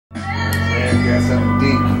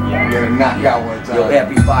knock out one time. Yo,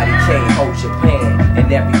 everybody can't hold your pen,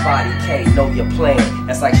 and everybody can't know your plan.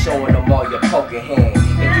 That's like showing them all your poker hand.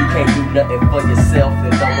 If you can't do nothing for yourself,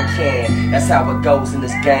 then no one can. That's how it goes in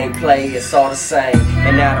this gameplay, it's all the same.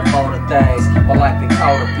 And out of all the things my life been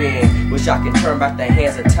caught up in, wish I could turn back the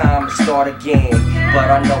hands of time and start again.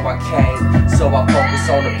 But I know I can't, so I focus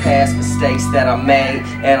on the past mistakes that I made,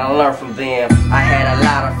 and I learn from them. I had a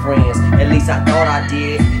lot of friends, at least I thought I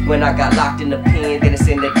did. When I got locked in the pen, then it's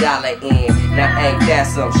in the dollar end. Now ain't that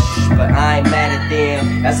some shh, but I ain't mad at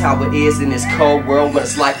them. That's how it is in this cold world when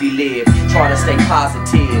it's life we live. Trying to stay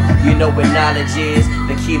positive, you know what knowledge is.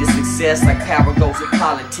 The key to success, like power goes in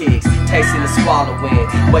politics. Tasting and swallowing,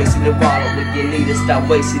 wasting and wallowing. You need to stop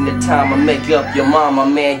wasting the time and make up your mama,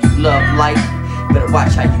 man. You love life, better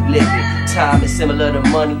watch how you live it. Time is similar to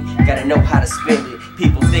money, gotta know how to spend it.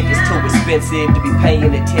 People think it's too expensive to be paying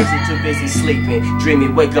attention, too busy sleeping,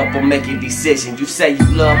 dreaming, wake up or making decisions. You say you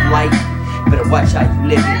love life, better watch how you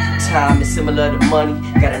live it. Time is similar to money,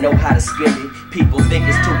 gotta know how to spend it. People think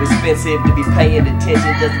it's too expensive to be paying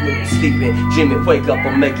attention, doesn't mean you're sleeping, dreaming, wake up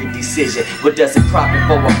or make a decision. What does it profit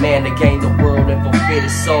for a man to gain the world and fulfill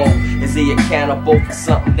his soul? Is he accountable for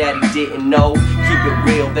something that he didn't know? Keep it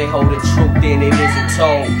real, they hold the truth and it isn't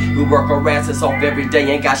told. We work our asses off every day,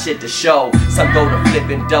 ain't got shit to show. Some go to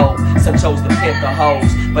flipping dough, some chose to pimp the hoes,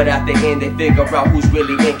 but at the end they figure out who's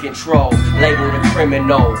really in control. Labeled a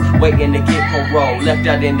criminal, waiting to get parole, left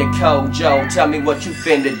out in the cold. Joe, tell me what you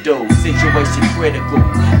finna do. Situation critical,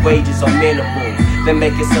 wages are minimal. They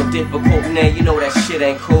make it so difficult, now you know that shit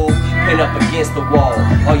ain't cool. Pin up against the wall,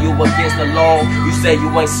 are you against the law? You say you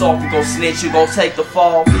ain't soft, you gon' snitch, you gon' take the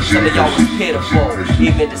fall. Some of y'all was pitiful,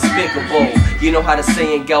 even despicable. You know how the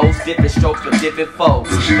saying goes, different strokes for different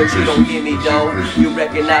folks. But you don't hear me though, you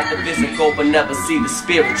recognize the physical but never see the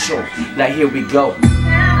spiritual. Now here we go.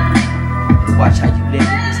 Watch how you live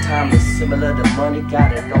it, this time is similar to money,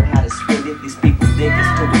 gotta know how to spend it. These people think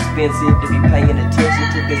it's too expensive to be paying attention,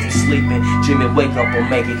 too busy sleeping, dreaming, wake up or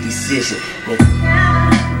make a decision.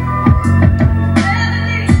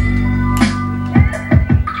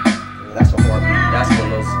 That's a heartbeat, that's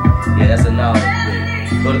one of those, yeah, that's a knowledge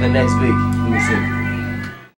beat. Go to the next beat, let me see.